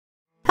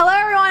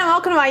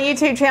welcome to my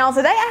YouTube channel.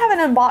 Today I have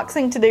an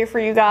unboxing to do for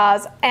you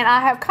guys, and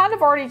I have kind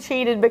of already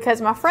cheated because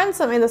my friend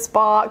sent me this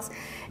box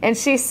and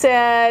she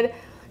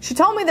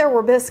told me there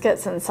were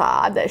biscuits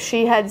inside, that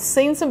she had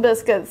seen some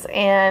biscuits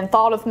and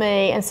thought of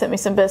me and sent me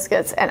some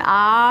biscuits. And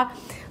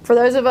for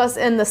those of us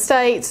in the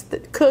States,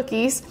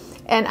 cookies,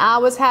 and I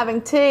was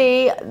having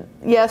tea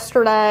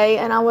yesterday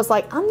and I was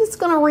like, I'm just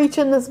gonna reach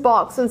in this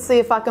box and see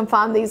if I can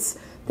find these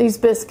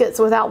biscuits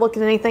without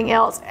looking at anything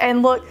else.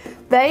 And look,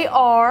 they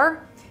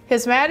are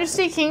His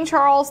Majesty King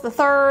Charles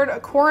III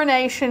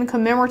Coronation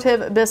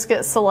Commemorative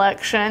Biscuit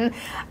Selection.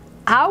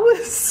 I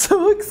was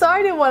so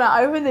excited when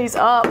I opened these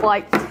up,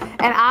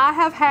 and I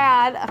have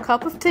had a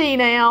cup of tea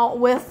now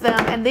with them,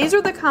 and these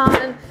are the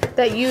kind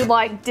that you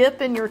dip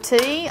in your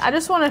tea. I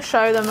just want to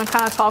show them and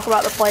kind of talk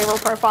about the flavor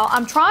profile.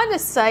 I'm trying to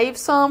save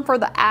some for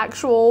the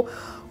actual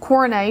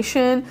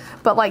coronation,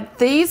 but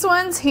these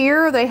ones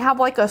here, they have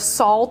a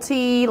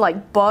salty,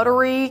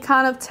 buttery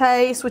kind of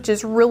taste, which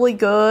is really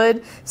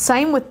good.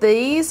 Same with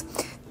these.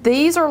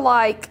 These are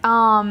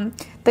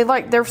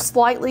they're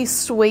slightly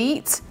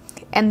sweet,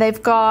 and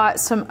they've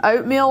got some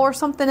oatmeal or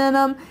something in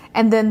them.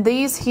 And then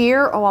these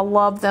here, oh, I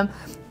love them.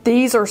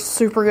 These are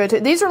super good too.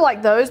 These are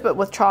like those, but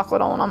with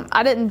chocolate on them.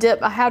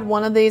 I had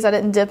one of these. I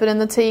didn't dip it in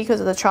the tea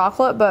because of the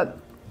chocolate, but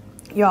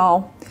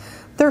y'all,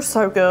 they're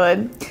so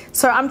good.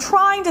 So I'm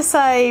trying to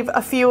save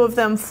a few of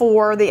them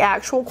for the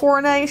actual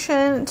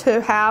coronation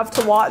to have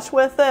to watch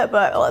with it,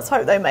 but let's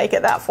hope they make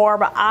it that far.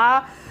 But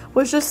I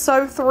was just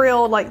so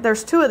thrilled.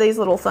 There's two of these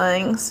little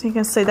things. You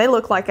can see they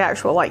look like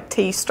actual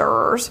tea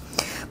stirrers.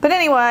 But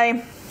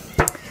anyway,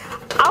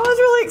 I was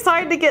really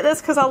excited to get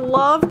this because I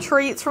love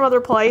treats from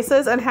other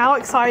places, and how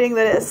exciting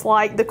that it's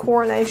the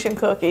coronation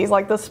cookies,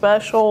 the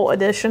special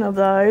edition of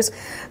those.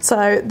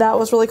 So that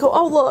was really cool.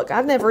 Oh look,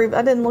 I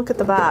didn't look at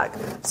the back.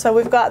 So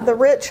we've got the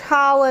Rich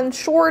Highland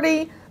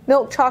Shorty,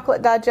 milk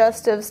chocolate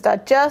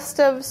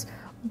digestives,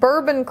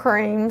 bourbon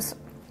creams,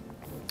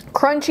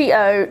 crunchy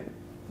oat,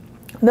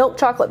 milk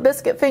chocolate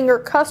biscuit finger,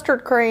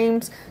 custard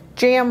creams,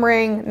 jam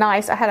ring,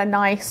 nice. I had a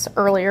nice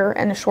earlier,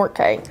 and a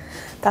shortcake.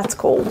 That's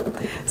cool.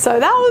 So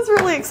that was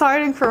really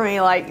exciting for me,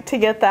 to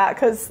get that,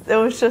 because it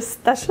was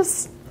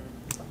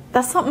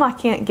that's something I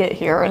can't get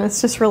here, and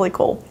it's just really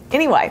cool.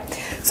 Anyway,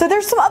 so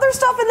there's some other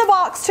stuff in the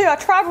box too. I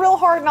tried real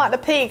hard not to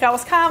peek. I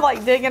was kind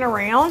of digging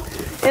around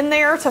in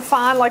there to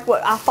find what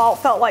I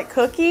thought felt like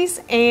cookies,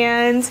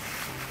 and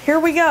here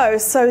we go.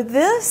 So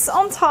this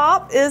on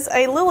top is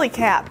a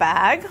Lillycat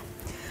bag.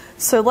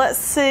 So let's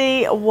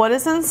see what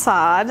is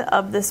inside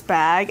of this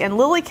bag. And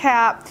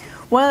Lillycat,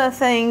 one of the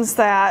things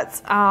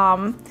that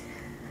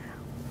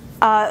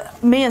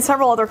me and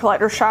several other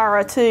collectors,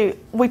 Shira too,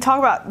 we talk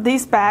about,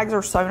 these bags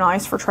are so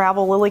nice for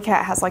travel.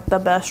 Lillycat has the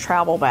best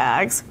travel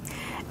bags.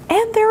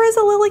 And there is a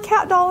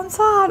Lillycat doll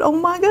inside. Oh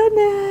my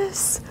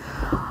goodness.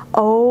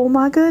 Oh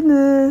my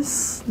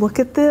goodness. Look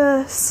at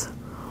this.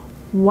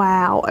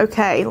 Wow.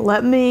 Okay,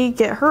 let me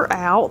get her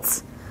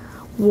out.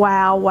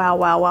 Wow, wow,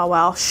 wow, wow,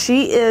 wow.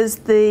 She is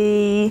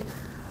the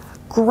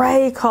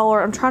gray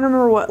color. I'm trying to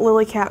remember what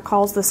Lillycat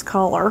calls this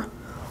color.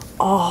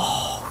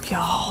 Oh,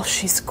 y'all,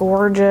 she's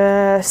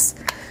gorgeous.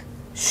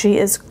 She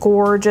is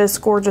gorgeous,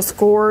 gorgeous,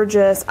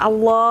 gorgeous. I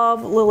love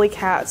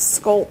Lillycat's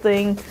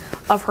sculpting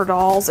of her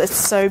dolls. It's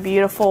so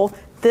beautiful.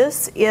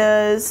 This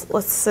is,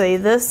 let's see,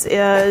 this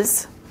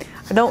is,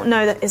 I don't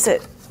know, is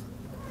it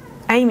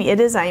Amy? It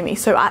is Amy.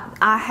 So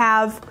I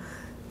have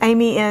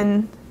Amy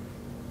in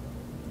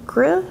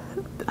gray.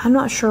 I'm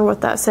not sure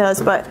what that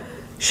says, but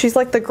she's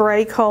the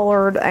gray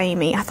colored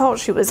Amy. I thought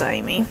she was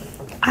Amy.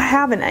 I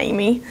have an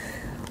Amy.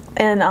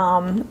 And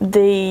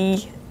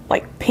the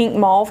pink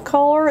mauve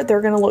color,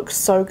 they're gonna look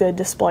so good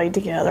displayed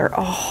together.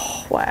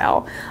 Oh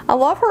wow, I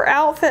love her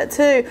outfit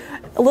too.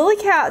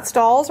 Lillycat's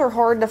dolls are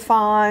hard to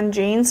find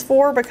jeans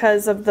for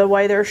because of the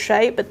way they're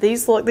shaped, but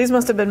these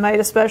must have been made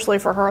especially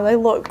for her. They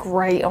look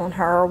great on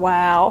her.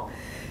 Wow,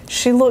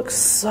 she looks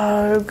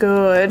so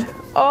good.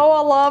 Oh,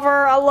 I love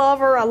her, I love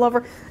her, I love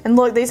her. And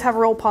look, these have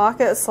real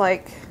pockets,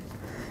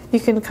 you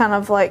can kind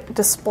of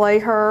display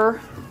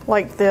her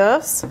like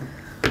this.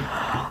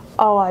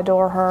 Oh, I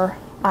adore her.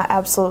 I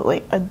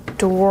absolutely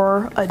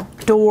adore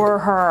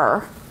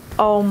her.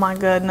 Oh my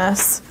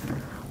goodness.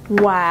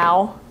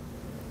 Wow.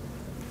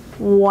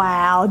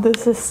 Wow,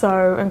 this is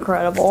so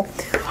incredible.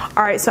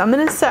 All right, so I'm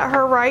gonna set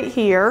her right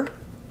here.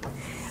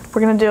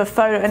 We're gonna do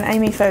an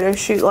Amy photo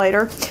shoot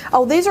later.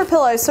 Oh, these are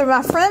pillows. So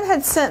my friend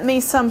had sent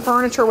me some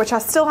furniture, which I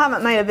still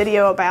haven't made a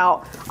video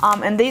about.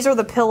 And these are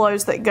the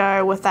pillows that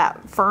go with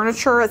that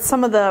furniture. It's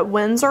some of the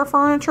Windsor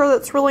furniture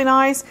that's really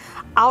nice.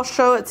 I'll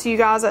show it to you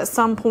guys at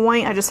some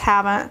point. I just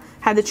haven't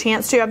had the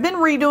chance to. I've been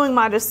redoing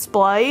my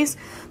displays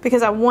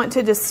because I want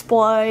to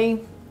display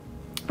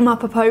my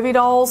Popovi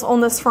dolls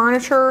on this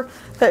furniture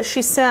that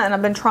she sent, and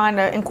I've been trying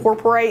to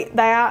incorporate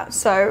that.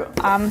 So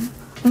I'm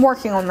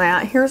working on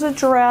that. Here's a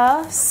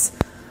dress.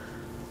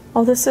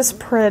 Oh, this is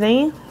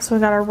pretty. So we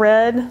got a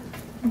red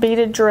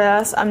beaded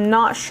dress. I'm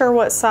not sure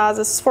what size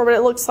this is for, but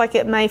it looks like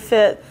it may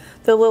fit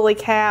the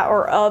Lillycat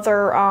or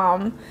other,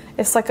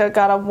 it's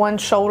got a one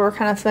shoulder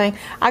kind of thing.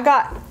 I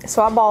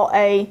bought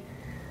a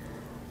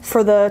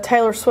for the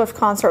Taylor Swift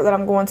concert that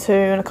I'm going to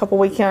in a couple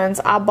weekends,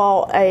 I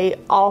bought a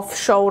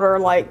off-shoulder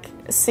like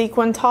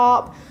sequin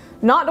top.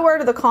 Not to wear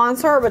to the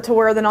concert, but to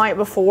wear the night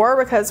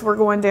before, because we're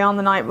going down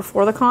the night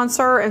before the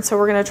concert, and so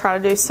we're going to try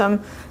to do some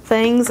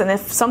things, and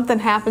if something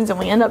happens and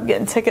we end up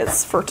getting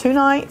tickets for 2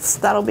 nights,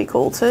 that'll be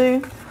cool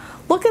too.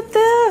 Look at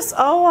this.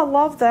 Oh, I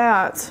love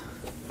that.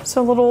 It's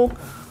a little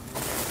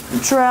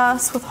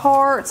dress with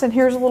hearts, and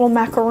here's a little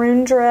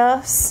macaroon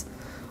dress.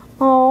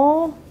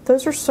 Oh,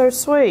 those are so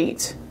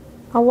sweet.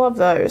 I love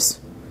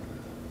those.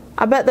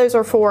 I bet those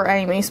are for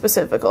Amy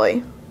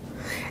specifically.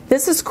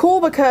 This is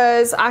cool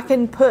because I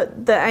can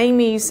put the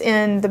Amy's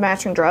in the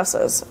matching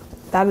dresses.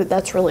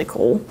 That's really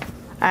cool,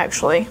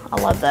 actually.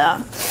 I love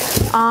that.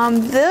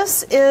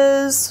 This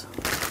is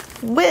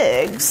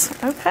wigs.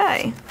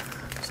 Okay,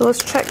 so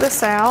let's check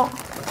this out.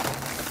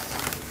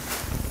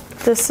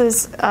 This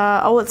is,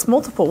 oh, it's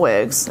multiple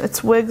wigs.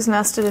 It's wigs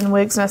nested in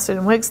wigs nested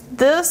in wigs.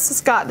 This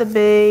has got to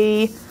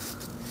be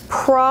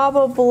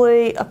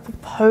probably a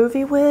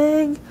Popovy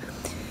wig,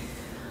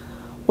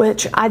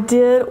 which I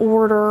did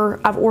order.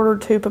 I've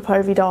ordered 2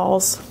 Popovy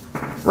dolls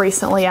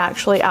recently,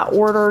 actually. I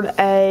ordered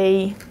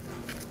a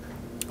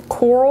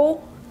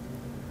coral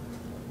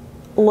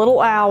little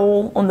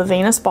owl on the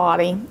Venus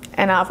body,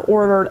 and I've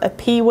ordered a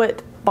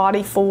Peewit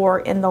body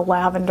 4 in the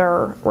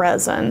lavender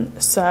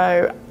resin.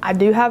 So I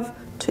do have,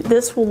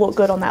 this will look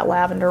good on that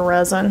lavender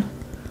resin.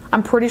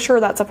 I'm pretty sure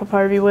that's a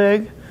Popovy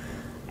wig,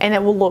 and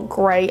it will look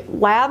great.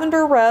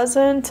 Lavender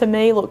resin, to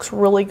me, looks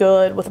really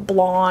good with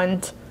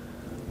blonde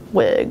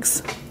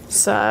wigs.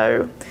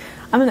 So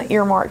I'm going to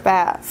earmark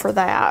that for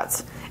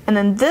that. And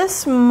then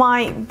this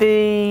might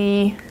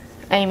be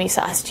Amy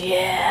sized.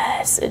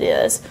 Yes, it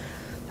is.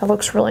 That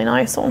looks really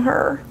nice on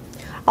her.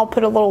 I'll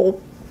put a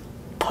little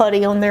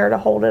putty on there to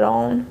hold it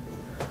on.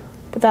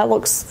 But that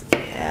looks,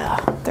 yeah,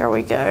 there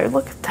we go.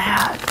 Look at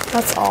that.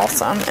 That's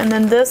awesome. And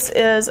then this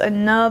is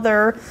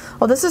another,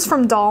 oh, this is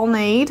from Doll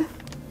Need.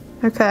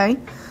 Okay.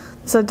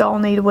 It's a Doll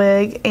Need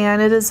wig.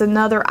 And it is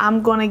another,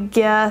 I'm going to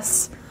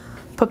guess,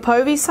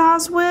 Popovy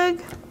size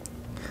wig.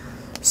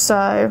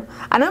 So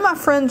I know my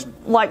friend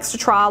likes to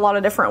try a lot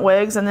of different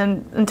wigs, and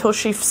then until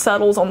she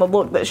settles on the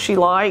look that she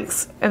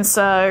likes. And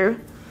so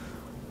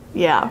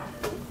yeah,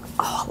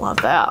 oh, I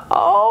love that.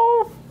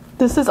 Oh,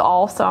 this is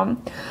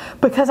awesome,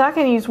 because I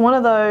can use one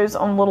of those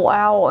on Little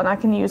Owl, and I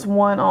can use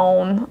one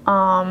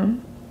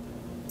on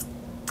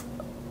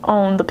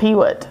the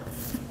Peewit.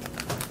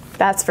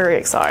 That's very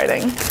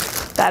exciting.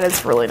 That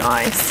is really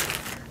nice.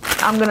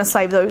 I'm going to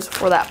save those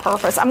for that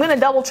purpose. I'm going to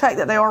double check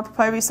that they are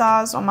Popovy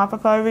sized on my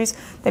Popovys.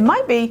 They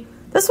might be,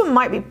 this one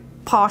might be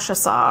Pasha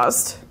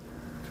sized.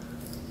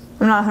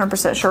 I'm not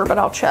 100% sure, but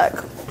I'll check.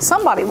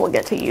 Somebody will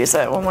get to use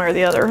it one way or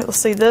the other. Let's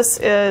see, this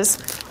is,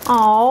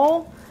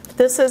 oh,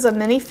 this is a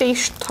mini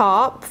fish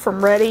top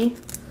from Ready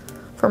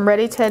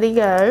Teddy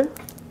Go.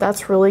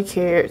 That's really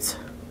cute.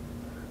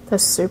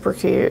 That's super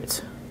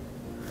cute.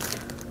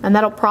 And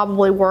that'll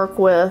probably work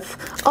with,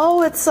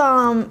 oh, it's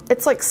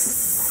like,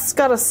 it's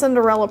got a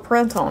Cinderella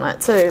print on it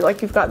too.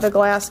 Like you've got the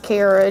glass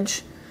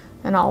carriage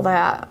and all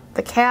that.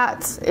 The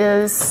cat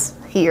is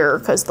here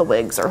because the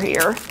wigs are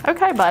here.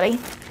 Okay, buddy.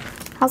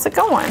 How's it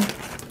going?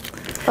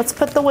 Let's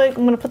put the wig,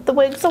 I'm gonna put the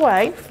wigs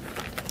away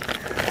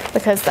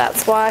because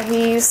that's why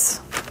he's,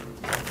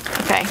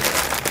 okay,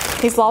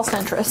 he's lost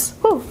interest.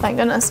 Whew, thank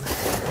goodness.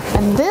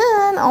 And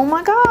then, oh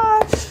my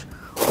gosh,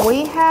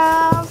 we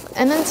have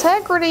an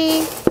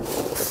Integrity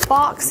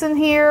box in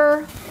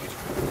here.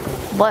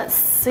 Let's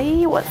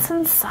see what's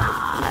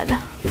inside.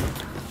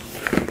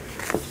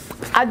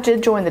 I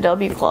did join the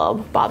W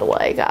Club, by the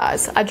way,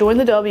 guys. I joined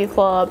the W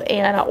Club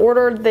and I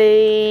ordered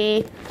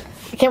the,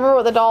 I can't remember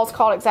what the doll's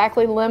called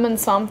exactly, Lemon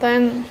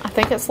something. I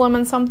think it's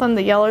Lemon something,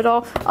 the yellow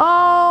doll.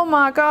 Oh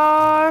my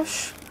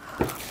gosh.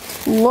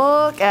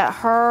 Look at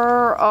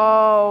her.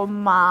 Oh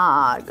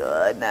my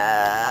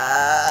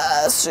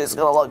goodness. She's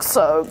gonna look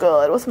so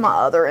good with my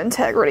other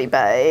Integrity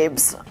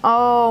babes.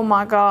 Oh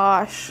my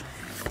gosh.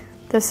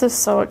 This is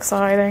so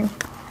exciting.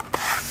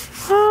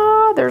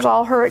 Ah, there's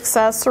all her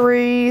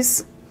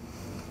accessories.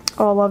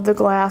 Oh, I love the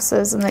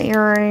glasses and the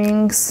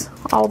earrings.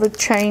 All the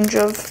change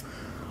of,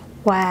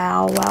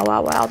 wow, wow,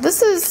 wow, wow.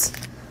 This is,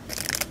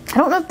 I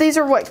don't know if these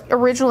are what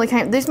originally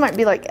came, these might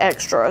be like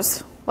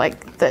extras,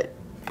 like that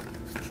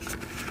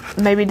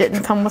maybe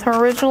didn't come with her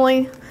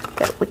originally,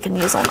 that we can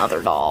use on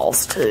other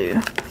dolls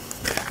too.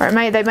 Or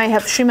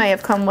she may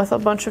have come with a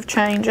bunch of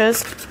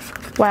changes.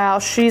 Wow,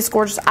 she's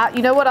gorgeous.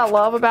 You know what I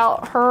love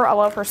about her? I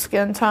love her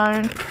skin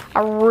tone.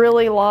 I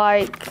really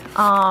like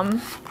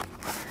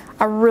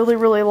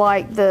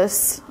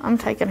this. I'm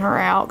taking her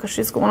out because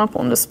she's going up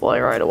on display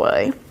right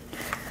away.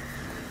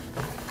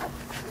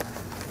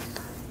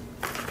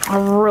 I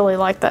really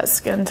like that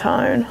skin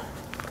tone.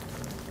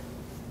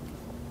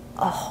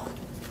 Oh,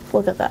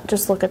 look at that.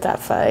 Just look at that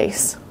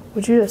face.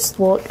 Would you just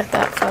look at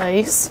that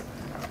face?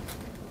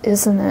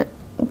 Isn't it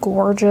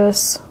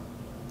gorgeous?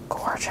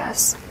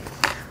 Gorgeous.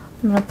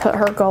 I'm going to put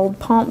her gold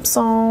pumps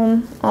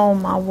on. Oh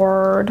my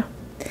word.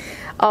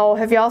 Oh,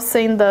 have y'all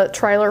seen the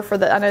trailer for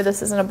the, I know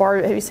this isn't a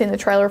Barbie, have you seen the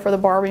trailer for the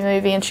Barbie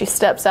movie and she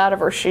steps out of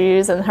her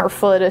shoes and her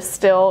foot is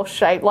still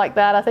shaped like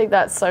that? I think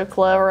that's so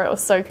clever. It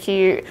was so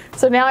cute.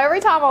 So now every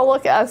time I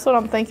look at it, that's what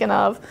I'm thinking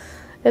of,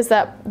 is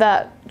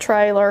that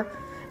trailer.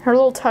 Her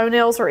little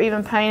toenails are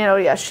even painted. Oh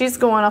yeah, she's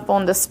going up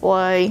on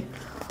display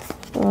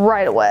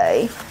right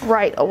away,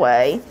 right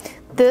away.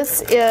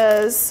 This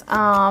is,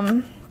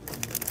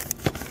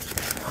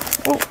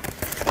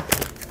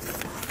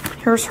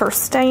 here's her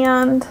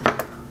stand.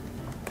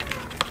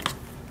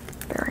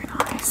 Very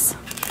nice.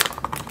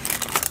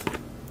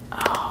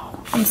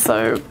 Oh, I'm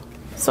so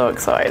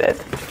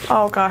excited.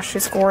 Oh gosh,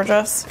 she's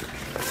gorgeous.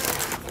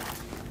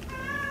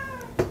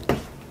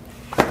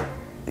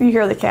 You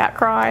hear the cat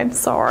crying?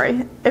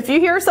 Sorry. If you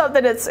hear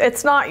something,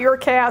 it's not your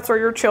cats or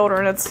your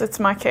children. It's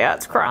my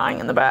cat's crying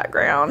in the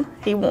background.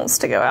 He wants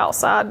to go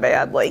outside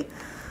badly.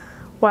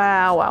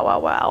 Wow, wow, wow,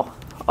 wow.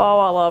 Oh,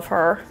 I love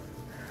her.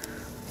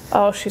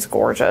 Oh, she's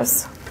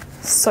gorgeous.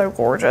 So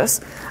gorgeous.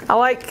 I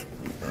like,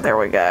 there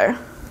we go.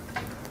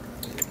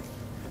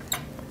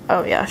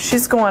 Oh yeah,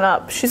 she's going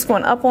up. She's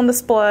going up on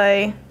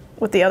display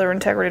with the other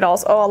Integrity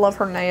dolls. Oh, I love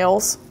her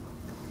nails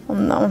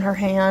on her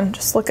hand.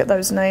 Just look at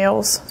those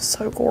nails.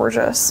 So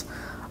gorgeous.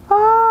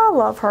 Oh, I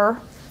love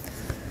her.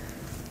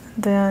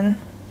 Then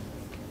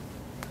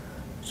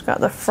she's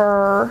got the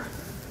fur.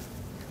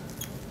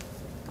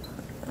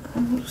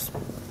 Just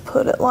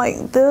put it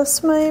like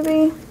this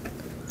maybe.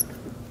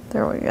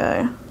 There we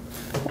go.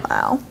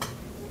 Wow.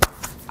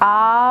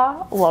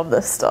 I love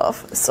this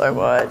stuff so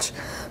much.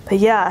 But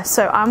yeah,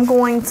 so I'm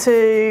going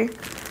to,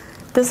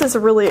 this is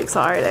really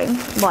exciting,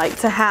 like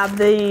to have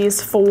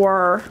these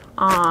for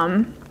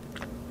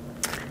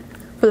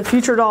the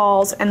future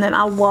dolls. And then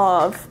I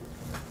love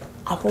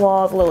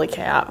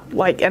Lillycat,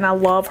 like, and I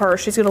love her.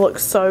 She's gonna look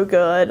so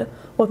good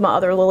with my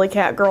other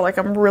Lillycat girl. Like,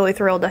 I'm really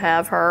thrilled to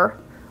have her,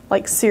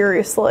 like,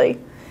 seriously.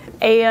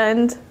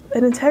 And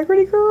an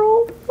Integrity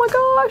girl, oh my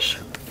gosh.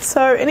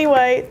 So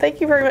anyway,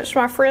 thank you very much to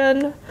my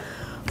friend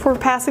for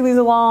passing these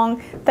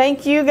along.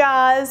 Thank you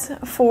guys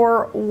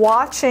for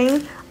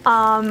watching.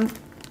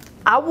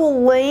 I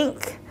will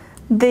link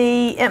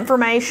the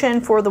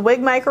information for the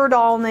Wig Maker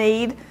doll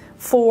need,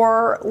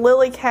 for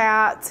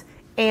Lillycat,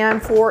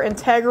 and for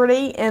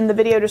Integrity in the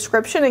video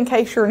description in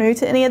case you're new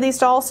to any of these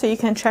dolls, so you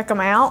can check them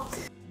out.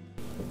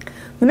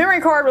 The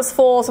memory card was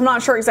full, so I'm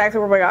not sure exactly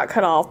where we got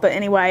cut off, but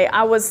anyway,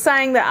 I was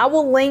saying that I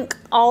will link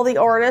all the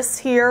artists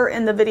here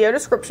in the video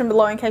description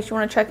below in case you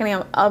want to check any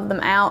of them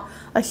out.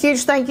 A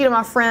huge thank you to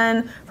my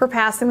friend for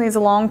passing these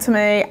along to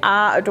me.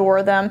 I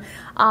adore them.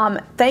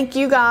 Thank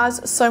you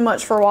guys so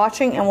much for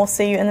watching, and we'll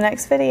see you in the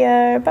next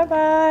video.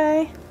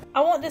 Bye-bye. I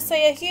want to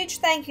say a huge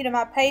thank you to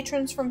my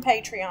patrons from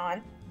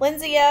Patreon.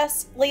 Lindsay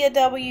S., Leah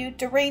W.,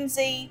 Doreen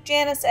Z.,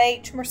 Janice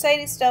H.,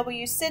 Mercedes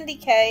W., Cindy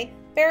K.,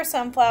 Bear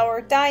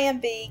Sunflower, Diane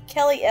B.,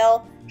 Kelly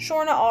L.,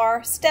 Shorna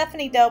R.,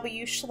 Stephanie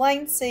W.,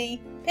 Shalane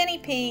C., Penny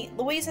P.,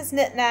 Louisa's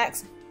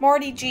Knickknacks,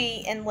 Marty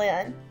G., and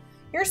Lynn.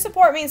 Your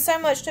support means so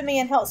much to me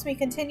and helps me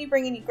continue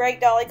bringing you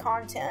great dolly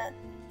content.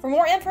 For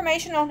more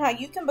information on how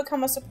you can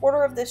become a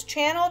supporter of this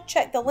channel,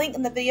 check the link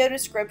in the video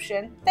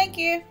description. Thank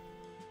you!